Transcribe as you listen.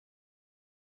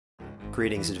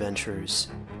Greetings, adventurers.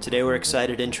 Today we're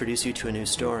excited to introduce you to a new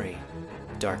story,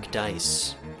 Dark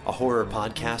Dice, a horror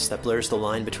podcast that blurs the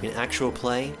line between actual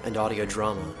play and audio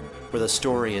drama, where the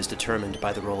story is determined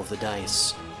by the roll of the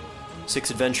dice.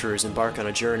 6 adventurers embark on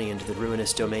a journey into the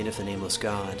ruinous domain of the Nameless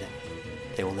God.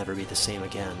 They will never be the same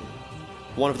again.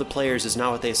 One of the players is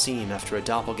not what they seem after a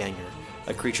doppelganger,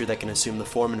 a creature that can assume the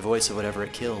form and voice of whatever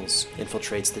it kills,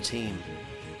 infiltrates the team.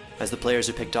 As the players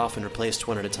are picked off and replaced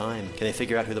one at a time, can they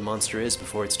figure out who the monster is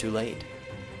before it's too late?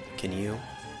 Can you?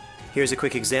 Here's a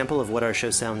quick example of what our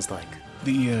show sounds like.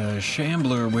 The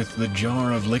shambler with the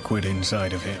jar of liquid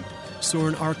inside of him.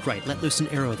 Soren Arkwright let loose an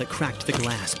arrow that cracked the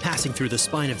glass, passing through the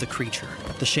spine of the creature.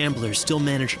 The shambler still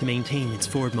managed to maintain its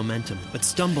forward momentum, but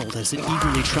stumbled as it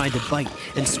eagerly tried to bite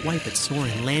and swipe at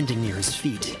Soren, landing near his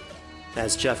feet.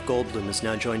 As Jeff Goldblum has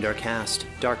now joined our cast,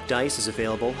 Dark Dice is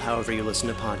available however you listen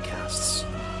to podcasts.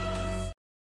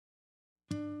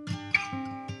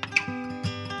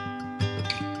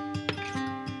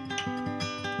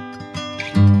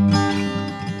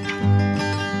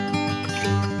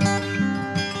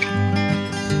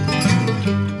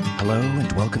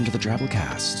 Welcome to the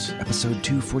Drabblecast, episode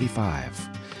 245.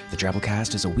 The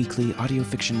Drabblecast is a weekly audio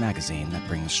fiction magazine that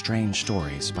brings strange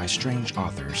stories by strange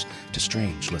authors to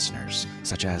strange listeners,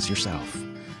 such as yourself.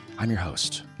 I'm your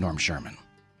host, Norm Sherman.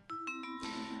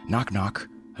 Knock knock.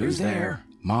 Who's there?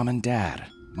 Mom and Dad.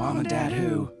 Mom and Dad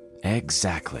who?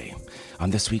 Exactly.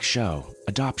 On this week's show,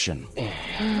 adoption.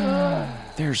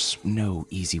 There's no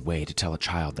easy way to tell a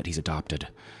child that he's adopted.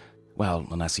 Well,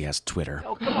 unless he has Twitter.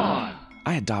 Oh, come on!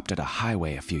 I adopted a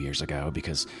highway a few years ago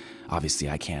because obviously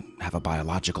I can't have a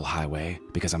biological highway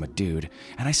because I'm a dude,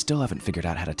 and I still haven't figured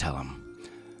out how to tell him.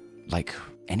 Like,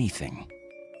 anything.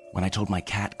 When I told my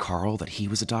cat Carl that he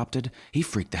was adopted, he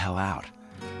freaked the hell out.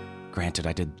 Granted,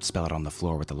 I did spell it on the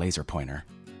floor with a laser pointer.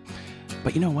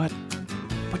 But you know what?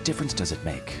 What difference does it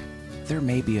make? There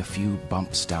may be a few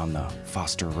bumps down the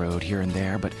Foster Road here and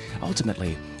there, but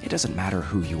ultimately, it doesn't matter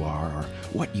who you are or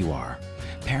what you are.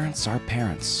 Parents are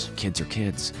parents, kids are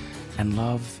kids, and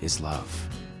love is love.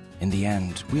 In the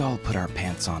end, we all put our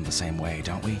pants on the same way,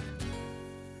 don't we?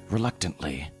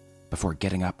 Reluctantly, before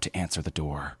getting up to answer the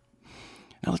door.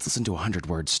 Now let's listen to a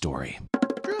 100-word story.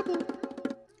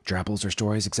 Drabbles are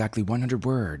stories exactly 100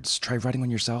 words. Try writing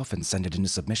one yourself and send it into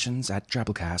submissions at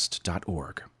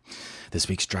drabblecast.org. This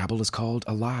week's Drabble is called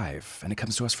Alive, and it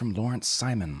comes to us from Lawrence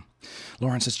Simon.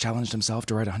 Lawrence has challenged himself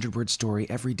to write a 100-word story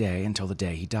every day until the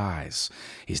day he dies.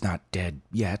 He's not dead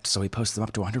yet, so he posts them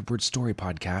up to a 100-word story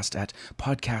podcast at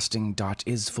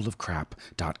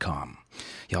podcasting.isfullofcrap.com.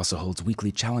 He also holds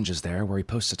weekly challenges there where he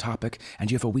posts a topic, and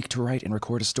you have a week to write and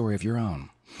record a story of your own.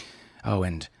 Oh,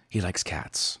 and he likes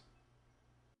cats.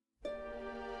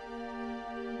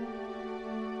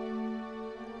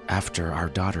 After our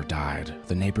daughter died,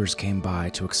 the neighbors came by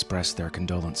to express their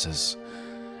condolences,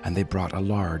 and they brought a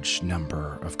large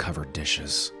number of covered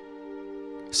dishes.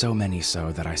 So many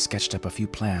so that I sketched up a few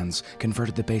plans,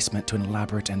 converted the basement to an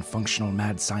elaborate and functional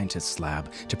mad scientist's lab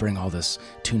to bring all this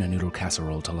tuna noodle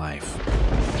casserole to life.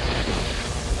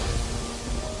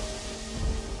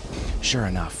 Sure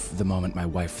enough, the moment my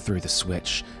wife threw the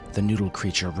switch, the noodle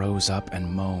creature rose up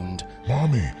and moaned,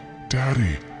 "Mommy,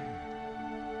 Daddy."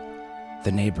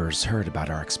 The neighbors heard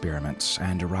about our experiment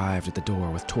and arrived at the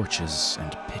door with torches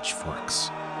and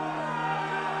pitchforks.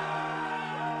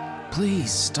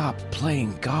 "Please stop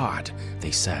playing God," they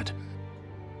said.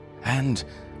 "And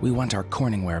we want our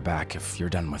Corningware back if you're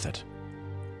done with it."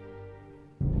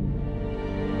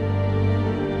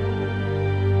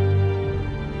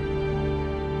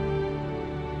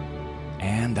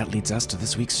 And that leads us to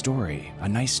this week's story, A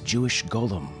Nice Jewish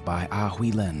Golem by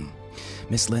Hui Lin.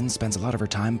 Miss Lin spends a lot of her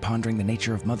time pondering the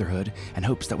nature of motherhood and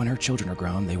hopes that when her children are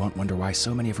grown, they won't wonder why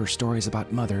so many of her stories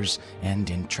about mothers end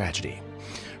in tragedy.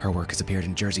 Her work has appeared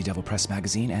in Jersey Devil Press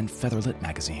magazine and Featherlit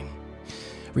magazine.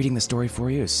 Reading the story for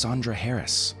you is Sandra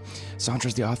Harris.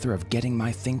 Sandra's the author of Getting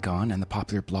My Think On and the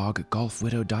popular blog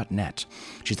golfwidow.net.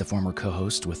 She's the former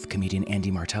co-host with comedian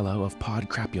Andy Martello of Pod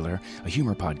Crapular, a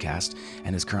humor podcast,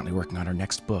 and is currently working on her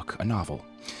next book, a novel.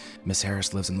 Miss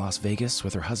Harris lives in Las Vegas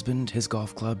with her husband, his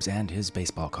golf clubs, and his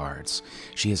baseball cards.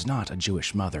 She is not a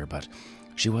Jewish mother, but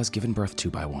she was given birth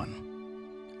to by one.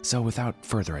 So without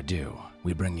further ado,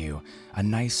 we bring you A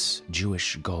Nice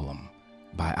Jewish Golem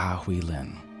by Hui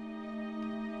Lin.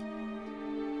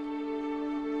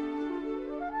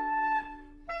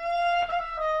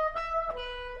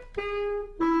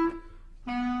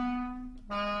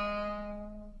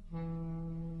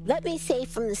 Let me say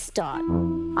from the start,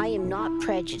 I am not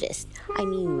prejudiced. I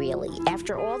mean, really,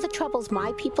 after all the troubles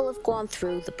my people have gone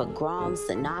through, the pogroms,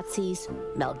 the Nazis,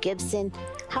 Mel Gibson,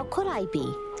 how could I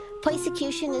be?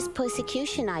 Persecution is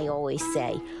persecution, I always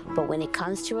say. But when it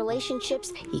comes to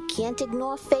relationships, you can't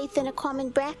ignore faith in a common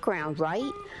background,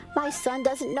 right? My son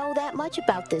doesn't know that much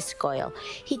about this girl.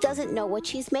 He doesn't know what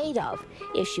she's made of.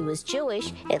 If she was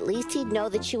Jewish, at least he'd know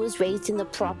that she was raised in the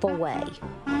proper way.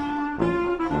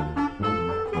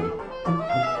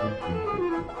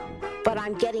 But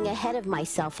I'm getting ahead of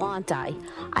myself, aren't I?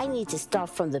 I need to start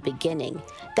from the beginning.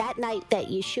 That night that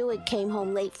Yeshua came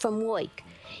home late from work.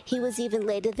 He was even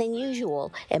later than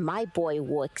usual, and my boy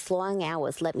works long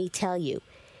hours, let me tell you.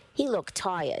 He looked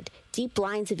tired, deep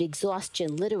lines of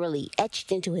exhaustion literally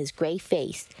etched into his gray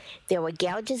face. There were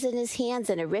gouges in his hands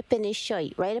and a rip in his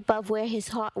shirt right above where his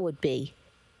heart would be.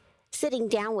 Sitting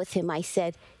down with him, I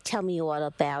said, "Tell me all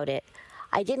about it."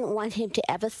 I didn't want him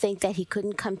to ever think that he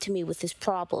couldn't come to me with his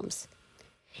problems.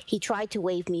 He tried to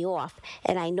wave me off,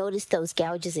 and I noticed those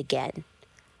gouges again.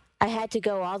 I had to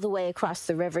go all the way across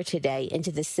the river today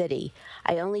into the city.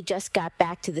 I only just got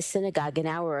back to the synagogue an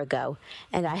hour ago,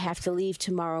 and I have to leave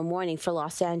tomorrow morning for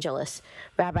Los Angeles.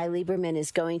 Rabbi Lieberman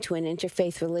is going to an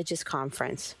interfaith religious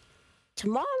conference.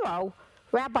 Tomorrow?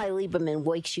 Rabbi Lieberman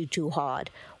works you too hard.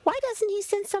 Why doesn't he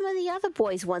send some of the other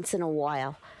boys once in a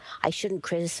while? I shouldn't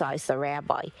criticize the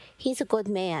rabbi. He's a good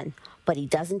man, but he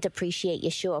doesn't appreciate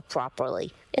Yeshua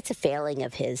properly. It's a failing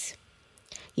of his.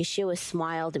 Yeshua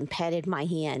smiled and patted my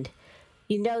hand.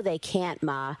 "You know they can't,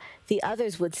 Ma. The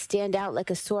others would stand out like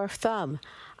a sore thumb.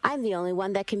 I'm the only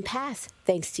one that can pass,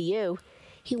 thanks to you."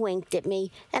 He winked at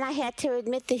me, and I had to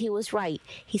admit that he was right.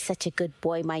 He's such a good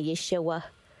boy, my Yeshua.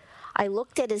 I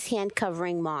looked at his hand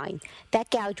covering mine. That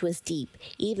gouge was deep,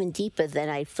 even deeper than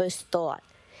I'd first thought.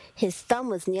 His thumb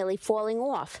was nearly falling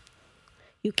off.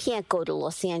 "You can't go to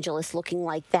Los Angeles looking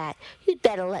like that. You'd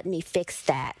better let me fix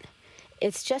that."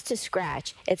 "It's just a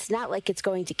scratch. It's not like it's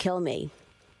going to kill me."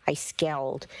 I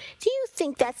scowled. "Do you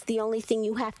think that's the only thing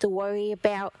you have to worry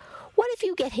about? What if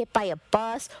you get hit by a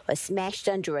bus or smashed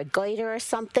under a girder or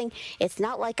something? It's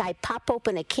not like I pop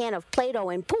open a can of Play-Doh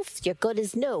and poof, you're good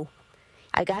as new."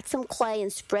 I got some clay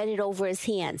and spread it over his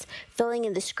hands, filling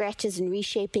in the scratches and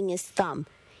reshaping his thumb.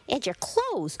 "And your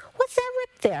clothes! What's that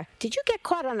rip there? Did you get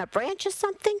caught on a branch or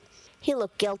something?" He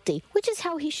looked guilty, which is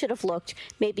how he should have looked.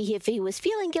 Maybe if he was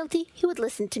feeling guilty, he would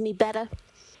listen to me better.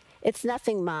 "It's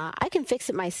nothing, Ma. I can fix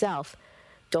it myself."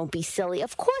 "Don't be silly.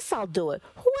 Of course I'll do it.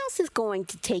 Who else is going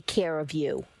to take care of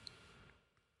you?"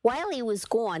 While he was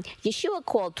gone, Yeshua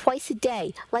called twice a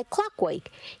day, like clockwork.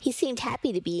 He seemed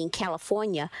happy to be in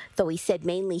California, though he said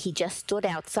mainly he just stood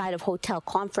outside of hotel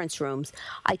conference rooms.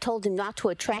 I told him not to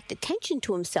attract attention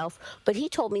to himself, but he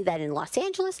told me that in Los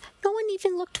Angeles, no one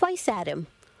even looked twice at him.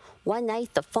 One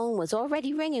night, the phone was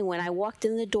already ringing when I walked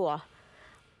in the door.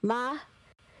 "Ma?"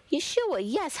 "Yeshua,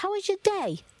 yes, how was your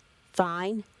day?"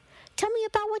 "Fine." "Tell me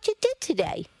about what you did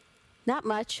today." "Not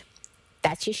much."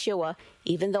 That's Yeshua.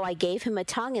 Even though I gave him a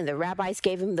tongue and the rabbis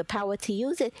gave him the power to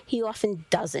use it, he often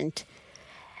doesn't.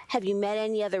 "Have you met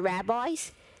any other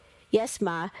rabbis?" "Yes,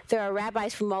 Ma. There are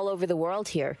rabbis from all over the world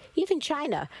here, even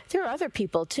China. There are other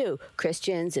people, too,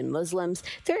 Christians and Muslims.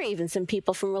 There are even some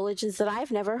people from religions that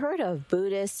I've never heard of,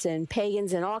 Buddhists and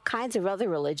pagans and all kinds of other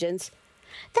religions."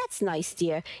 "That's nice,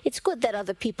 dear. It's good that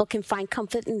other people can find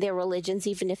comfort in their religions,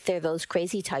 even if they're those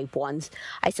crazy type ones.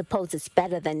 I suppose it's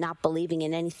better than not believing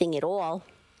in anything at all."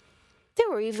 There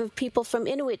were even people from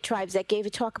Inuit tribes that gave a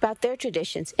talk about their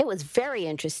traditions. It was very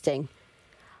interesting.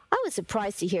 I was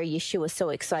surprised to hear Yeshua so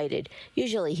excited.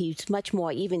 Usually he's much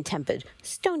more even-tempered,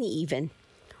 stony even.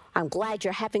 "I'm glad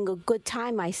you're having a good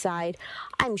time," I sighed.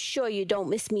 "I'm sure you don't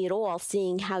miss me at all,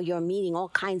 seeing how you're meeting all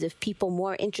kinds of people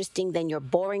more interesting than your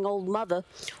boring old mother.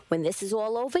 When this is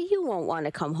all over, you won't want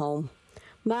to come home."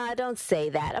 "Ma, don't say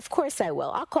that. Of course I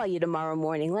will. I'll call you tomorrow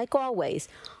morning, like always."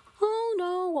 "Oh,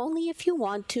 no, only if you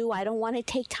want to. I don't want to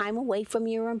take time away from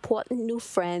your important new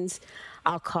friends."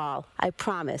 "I'll call, I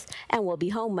promise, and we'll be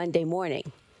home Monday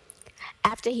morning."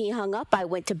 After he hung up, I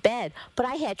went to bed, but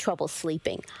I had trouble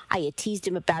sleeping. I had teased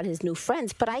him about his new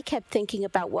friends, but I kept thinking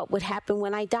about what would happen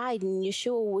when I died and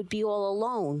Yeshua would be all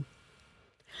alone.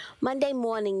 Monday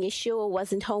morning, Yeshua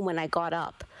wasn't home when I got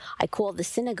up. I called the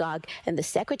synagogue, and the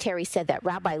secretary said that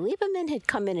Rabbi Lieberman had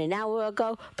come in an hour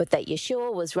ago, but that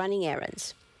Yeshua was running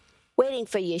errands. Waiting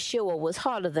for Yeshua was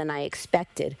harder than I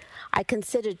expected. I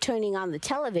considered turning on the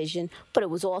television, but it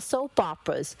was all soap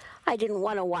operas. I didn't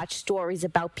want to watch stories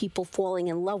about people falling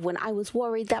in love when I was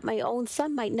worried that my own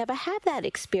son might never have that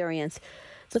experience.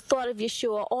 The thought of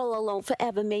Yeshua all alone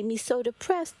forever made me so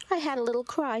depressed, I had a little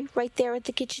cry right there at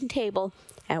the kitchen table.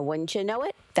 And wouldn't you know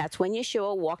it, that's when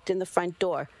Yeshua walked in the front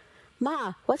door.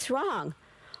 "Ma, what's wrong?"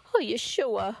 "Oh,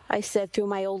 Yeshua," I said through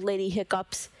my old lady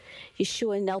hiccups.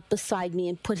 Yeshua knelt beside me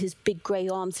and put his big gray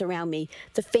arms around me.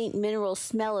 The faint mineral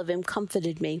smell of him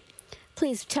comforted me.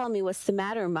 "Please tell me what's the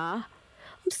matter, Ma.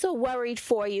 I'm so worried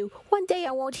for you. One day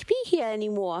I won't be here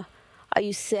anymore. Are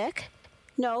you sick?"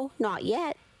 "No, not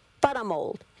yet. But I'm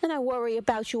old, and I worry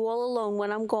about you all alone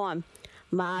when I'm gone."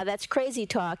 "Ma, that's crazy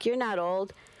talk. You're not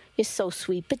old. You're so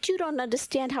sweet, but you don't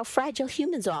understand how fragile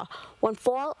humans are. One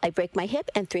fall, I break my hip,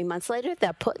 and 3 months later,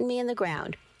 they're putting me in the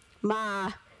ground."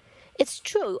 "Ma, it's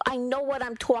true. I know what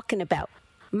I'm talking about."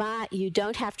 "Ma, you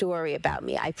don't have to worry about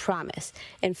me, I promise.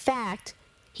 In fact,"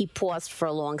 he paused for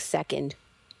a long second,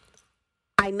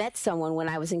 "I met someone when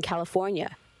I was in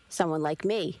California. Someone like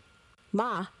me.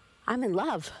 Ma, I'm in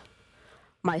love."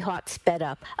 My heart sped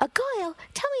up. "A girl?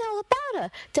 Tell me all about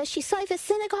her. Does she serve a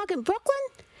synagogue in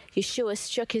Brooklyn?" Yeshua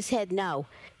shook his head no.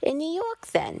 "In New York,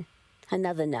 then?"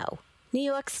 Another no. "New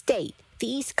York State,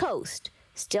 the East Coast."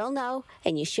 Still no,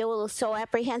 and Yeshua was so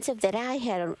apprehensive that I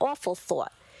had an awful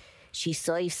thought. "She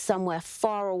serves somewhere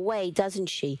far away, doesn't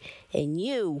she? And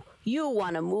you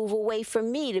want to move away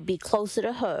from me to be closer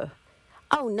to her."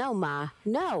 "Oh, no, Ma,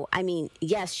 no. I mean,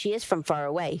 yes, she is from far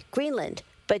away, Greenland,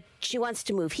 but she wants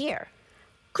to move here."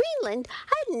 "Greenland?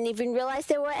 I didn't even realize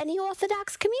there were any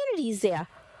Orthodox communities there.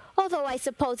 Although I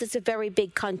suppose it's a very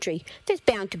big country. There's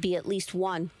bound to be at least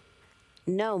one."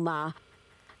 "No, Ma."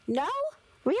 "No?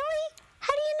 Really?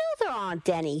 How do you know there aren't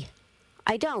any?"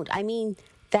 "I don't. I mean,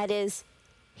 that is..."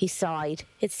 He sighed.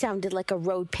 It sounded like a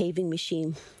road paving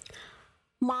machine.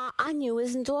 "Ma, Anu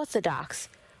isn't Orthodox."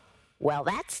 Well,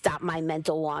 that stopped my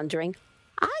mental wandering.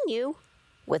 "Anu?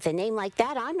 With a name like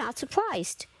that, I'm not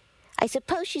surprised. I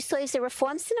suppose she serves a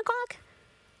Reform synagogue?"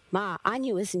 "Ma,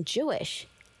 Anu isn't Jewish."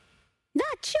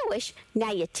 "Not Jewish?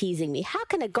 Now you're teasing me. How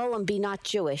can a golem be not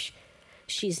Jewish?"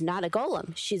 "She's not a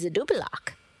golem. She's a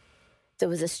dubalak." There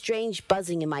was a strange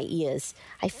buzzing in my ears.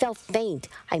 I felt faint.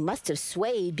 I must have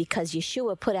swayed because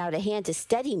Yeshua put out a hand to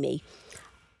steady me.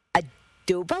 "A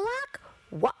dubalak?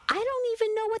 What? I don't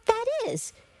even know what that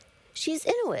is." "She's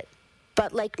Inuit,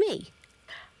 but like me."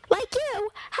 "Like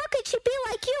you? How could she be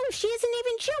like you if she isn't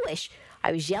even Jewish?"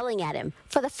 I was yelling at him.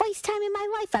 For the first time in my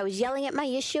life, I was yelling at my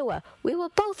Yeshua. We were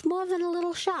both more than a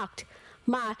little shocked.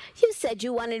 "Ma, you said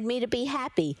you wanted me to be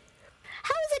happy.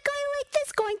 How is a guy like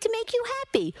this going to make you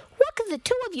happy? What could the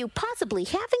two of you possibly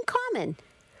have in common?"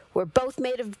 "We're both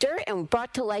made of dirt and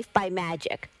brought to life by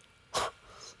magic."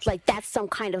 Like that's some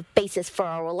kind of basis for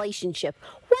our relationship.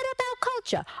 What about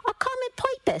culture? A common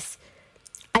purpose?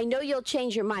 "I know you'll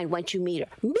change your mind once you meet her."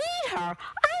 "Meet her?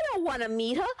 I don't want to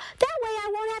meet her. That way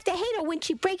I won't have to hate her when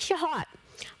she breaks your heart."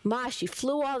 "Ma, she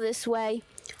flew all this way."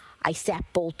 I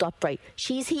sat bolt upright.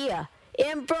 "She's here,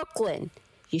 in Brooklyn."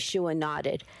 Yeshua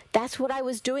nodded. "That's what I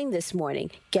was doing this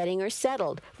morning, getting her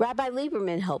settled. Rabbi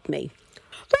Lieberman helped me."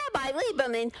 "Rabbi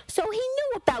Lieberman? So he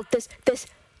knew about this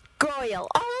girl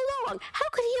all along. How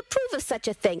could he approve of such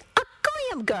a thing? A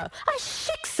goyim girl, a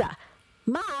shiksa."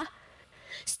 "Ma."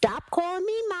 "Stop calling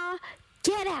me Ma.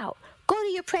 Get out. Go to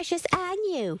your precious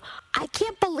Anu. I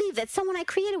can't believe that someone I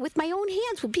created with my own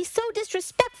hands would be so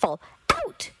disrespectful.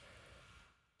 Out."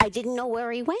 I didn't know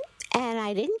where he went, and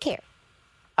I didn't care.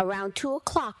 Around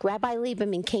 2:00, Rabbi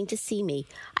Lieberman came to see me.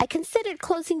 I considered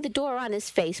closing the door on his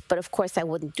face, but of course I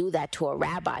wouldn't do that to a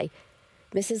rabbi.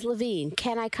 "Mrs. Levine,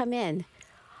 can I come in?"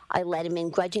 I let him in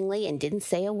grudgingly and didn't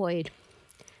say a word.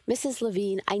 "Mrs.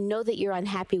 Levine, I know that you're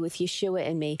unhappy with Yeshua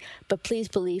and me, but please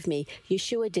believe me,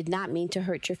 Yeshua did not mean to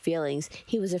hurt your feelings.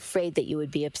 He was afraid that you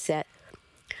would be upset."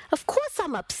 "Of course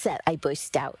I'm upset," I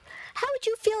burst out. "How would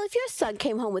you feel if your son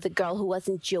came home with a girl who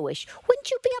wasn't Jewish? Wouldn't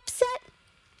you be upset?"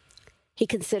 He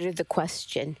considered the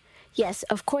question. "Yes,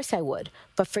 of course I would,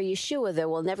 but for Yeshua there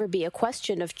will never be a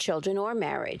question of children or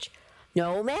marriage."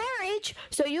 "No marriage?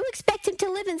 So you expect him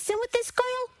to live in sin with this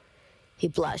girl?" He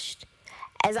blushed.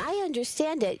 "As I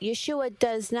understand it, Yeshua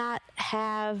does not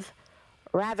have...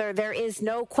 Rather, there is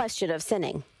no question of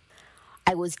sinning."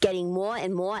 I was getting more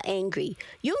and more angry.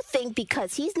 "You think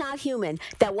because he's not human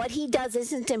that what he does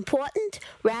isn't important?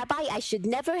 Rabbi, I should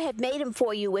never have made him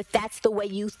for you if that's the way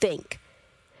you think."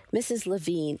 "Mrs.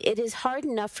 Levine, it is hard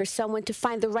enough for someone to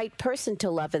find the right person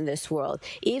to love in this world,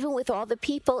 even with all the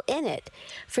people in it.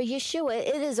 For Yeshua,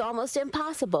 it is almost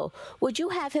impossible. Would you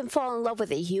have him fall in love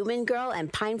with a human girl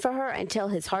and pine for her until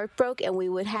his heart broke and we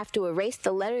would have to erase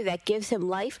the letter that gives him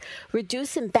life,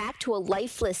 reduce him back to a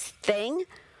lifeless thing?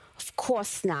 Of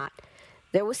course not.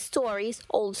 There were stories,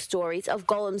 old stories, of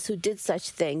golems who did such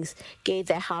things, gave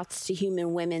their hearts to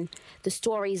human women. The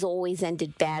stories always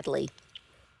ended badly.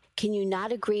 Can you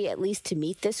not agree at least to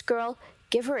meet this girl?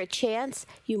 Give her a chance.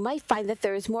 You might find that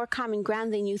there is more common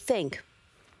ground than you think."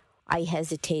 I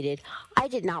hesitated. I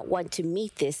did not want to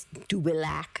meet this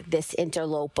Dubilak, this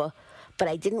interloper, but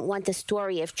I didn't want a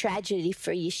story of tragedy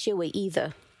for Yeshua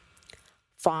either.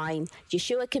 Fine,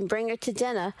 Yeshua can bring her to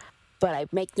dinner, but I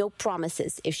make no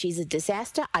promises. If she's a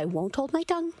disaster, I won't hold my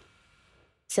tongue.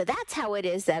 So that's how it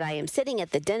is that I am sitting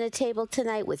at the dinner table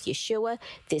tonight with Yeshua,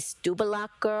 this Dubilak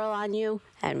girl Anu,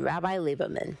 and Rabbi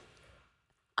Lieberman.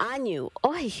 Anu,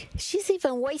 oi, she's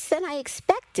even worse than I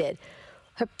expected.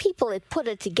 Her people had put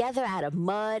her together out of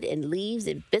mud and leaves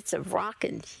and bits of rock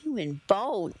and human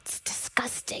bones. It's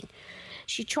disgusting.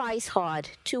 She tries hard,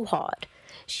 too hard.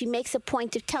 She makes a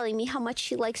point of telling me how much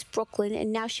she likes Brooklyn,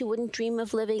 and now she wouldn't dream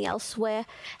of living elsewhere,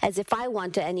 as if I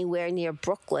want her anywhere near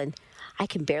Brooklyn. I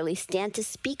can barely stand to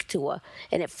speak to her,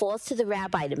 and it falls to the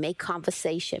rabbi to make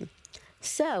conversation.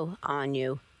 So,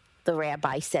 Anu, the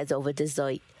rabbi says over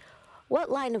dessert,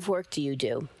 what line of work do you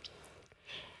do?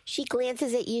 She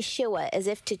glances at Yeshua as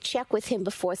if to check with him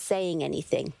before saying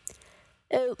anything.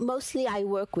 Oh, mostly I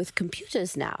work with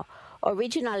computers now.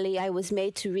 Originally, I was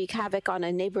made to wreak havoc on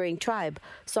a neighboring tribe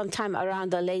sometime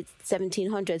around the late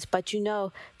 1700s, but you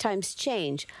know, times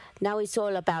change. Now it's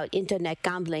all about internet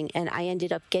gambling, and I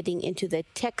ended up getting into the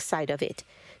tech side of it.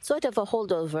 Sort of a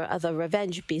holdover of the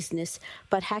revenge business,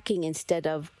 but hacking instead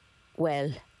of,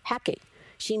 well, hacking.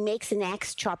 She makes an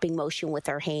axe-chopping motion with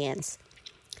her hands.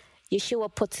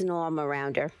 Yeshua puts an arm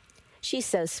around her. She's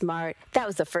so smart. That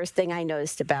was the first thing I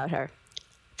noticed about her.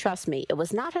 Trust me, it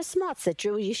was not her smarts that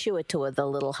drew Yeshua to her, the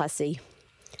little hussy.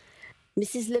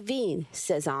 Mrs. Levine,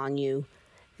 says Anu,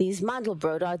 these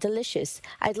mandelbrot are delicious.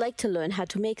 I'd like to learn how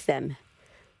to make them.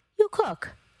 You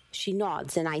cook? She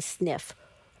nods, and I sniff.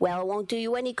 Well, it won't do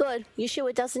you any good.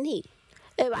 Yeshua doesn't eat.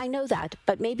 Oh, I know that,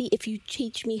 but maybe if you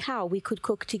teach me how, we could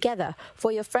cook together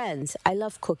for your friends. I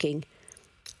love cooking.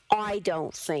 I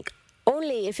don't think.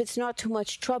 Only if it's not too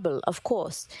much trouble, of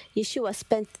course. Yeshua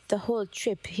spent the whole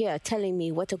trip here telling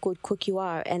me what a good cook you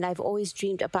are, and I've always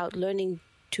dreamed about learning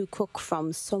to cook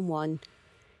from someone.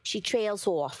 She trails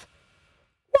off.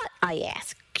 What? I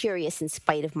ask, curious in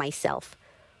spite of myself.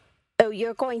 Oh,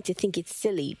 you're going to think it's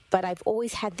silly, but I've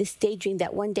always had this daydream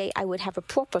that one day I would have a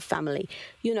proper family.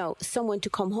 You know, someone to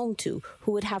come home to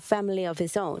who would have family of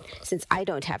his own, since I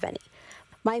don't have any.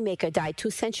 My maker died 2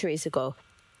 centuries ago,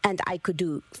 and I could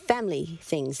do family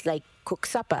things like cook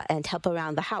supper and help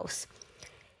around the house.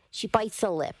 She bites her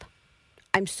lip.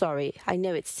 I'm sorry, I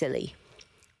know it's silly.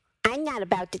 I'm not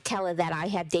about to tell her that I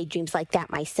have daydreams like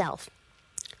that myself.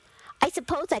 I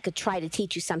suppose I could try to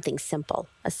teach you something simple,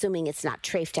 assuming it's not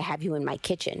treif to have you in my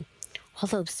kitchen. All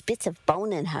those bits of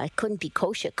bone in her, it couldn't be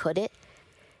kosher, could it?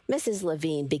 Mrs.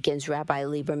 Levine, begins Rabbi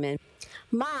Lieberman.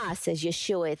 Ma, says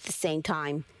Yeshua at the same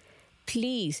time.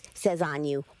 Please, says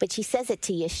Anu, but she says it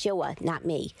to Yeshua, not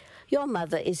me. Your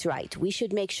mother is right. We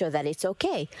should make sure that it's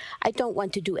okay. I don't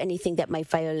want to do anything that might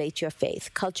violate your faith.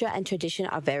 Culture and tradition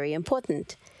are very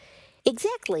important.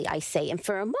 Exactly, I say, and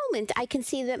for a moment I can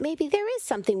see that maybe there is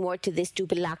something more to this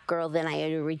Dubilak girl than I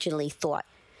had originally thought.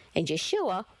 And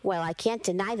Yeshua, well, I can't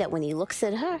deny that when he looks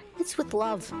at her, it's with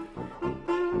love.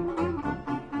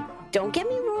 Don't get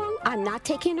me wrong, I'm not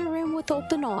taking her in with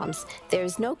open arms.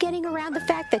 There's no getting around the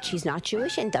fact that she's not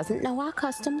Jewish and doesn't know our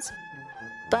customs.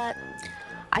 But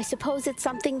I suppose it's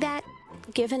something that,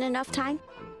 given enough time,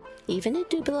 even a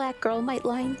Dubilak girl might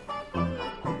learn.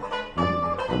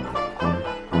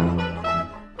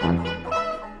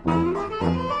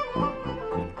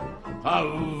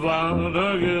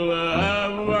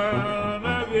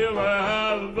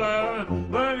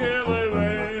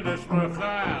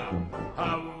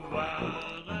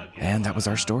 And that was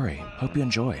our story. Hope you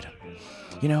enjoyed.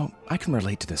 You know, I can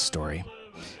relate to this story.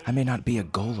 I may not be a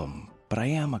golem, but I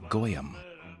am a goyim.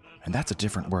 And that's a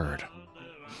different word.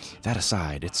 That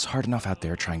aside, it's hard enough out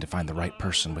there trying to find the right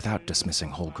person without dismissing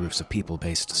whole groups of people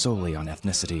based solely on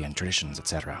ethnicity and traditions,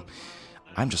 etc.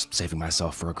 I'm just saving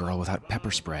myself for a girl without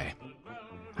pepper spray.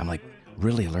 I'm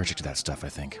really allergic to that stuff, I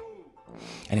think.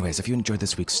 Anyways, if you enjoyed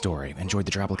this week's story, enjoyed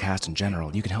the Drabblecast in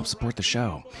general, you can help support the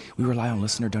show. We rely on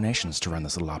listener donations to run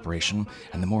this little operation,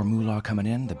 and the more moolah coming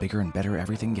in, the bigger and better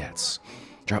everything gets.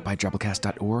 Drop by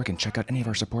Drabblecast.org and check out any of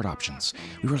our support options.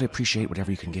 We really appreciate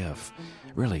whatever you can give.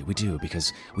 Really, we do,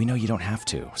 because we know you don't have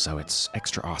to, so it's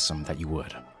extra awesome that you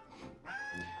would.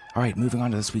 Alright, moving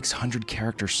on to this week's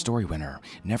 100-character story winner,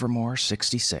 Nevermore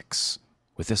 66,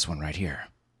 with this one right here.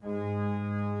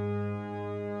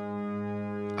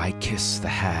 I kiss the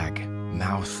hag,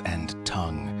 mouth and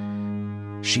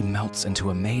tongue. She melts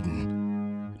into a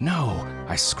maiden. No,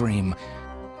 I scream,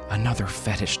 another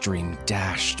fetish dream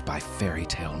dashed by fairy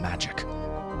tale magic.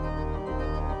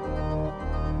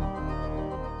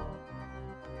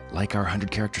 Like our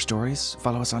 100-character stories?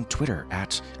 Follow us on Twitter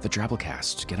at the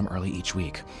Drabblecast. Get them early each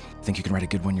week. Think you can write a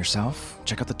good one yourself?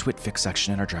 Check out the TwitFix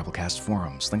section in our Drabblecast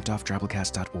forums, linked off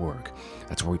drabblecast.org.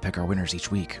 That's where we pick our winners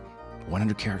each week.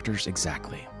 100 characters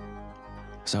exactly.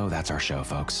 So that's our show,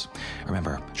 folks.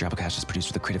 Remember, Drabblecast is produced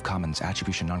with a Creative Commons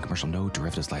Attribution Non-Commercial No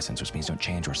Derivatives license, which means don't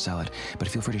change or sell it, but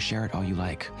feel free to share it all you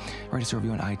like. Write us a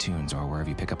review on iTunes or wherever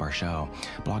you pick up our show.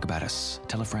 Blog about us,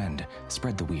 tell a friend,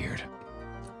 spread the weird.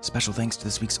 Special thanks to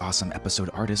this week's awesome episode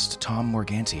artist, Tom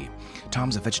Morganti.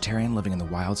 Tom's a vegetarian living in the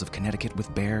wilds of Connecticut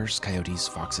with bears, coyotes,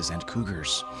 foxes, and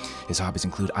cougars. His hobbies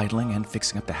include idling and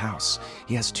fixing up the house.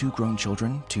 He has 2 grown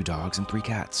children, 2 dogs, and 3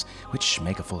 cats, which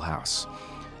make a full house.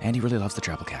 And he really loves the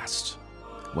Drabblecast.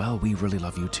 Well, we really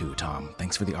love you too, Tom.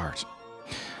 Thanks for the art.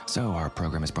 So, our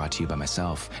program is brought to you by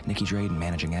myself, Nikki Drayden,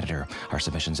 managing editor, our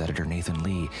submissions editor, Nathan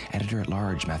Lee,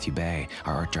 editor-at-large, Matthew Bay,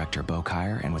 our art director, Bo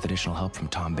Kyer, and with additional help from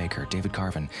Tom Baker, David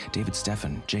Carvin, David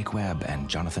Steffen, Jake Webb, and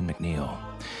Jonathan McNeil.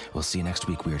 We'll see you next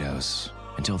week, weirdos.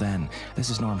 Until then, this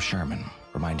is Norm Sherman,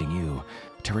 reminding you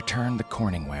to return the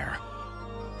Corningware.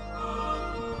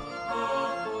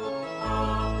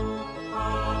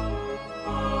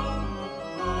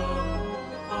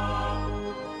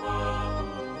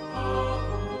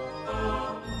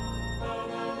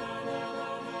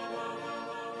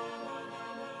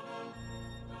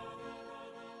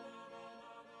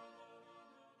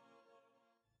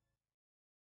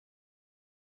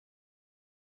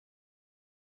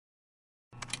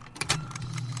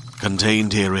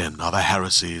 Contained herein are the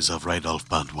heresies of Radolf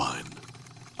Burntwine,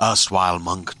 erstwhile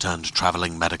monk turned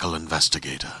traveling medical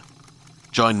investigator.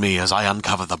 Join me as I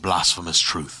uncover the blasphemous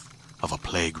truth of a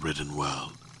plague-ridden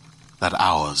world, that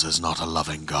ours is not a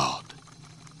loving God,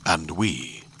 and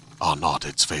we are not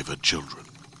its favored children.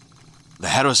 The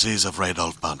heresies of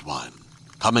Radolf Burntwine,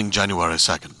 coming January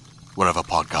 2nd, wherever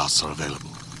podcasts are available.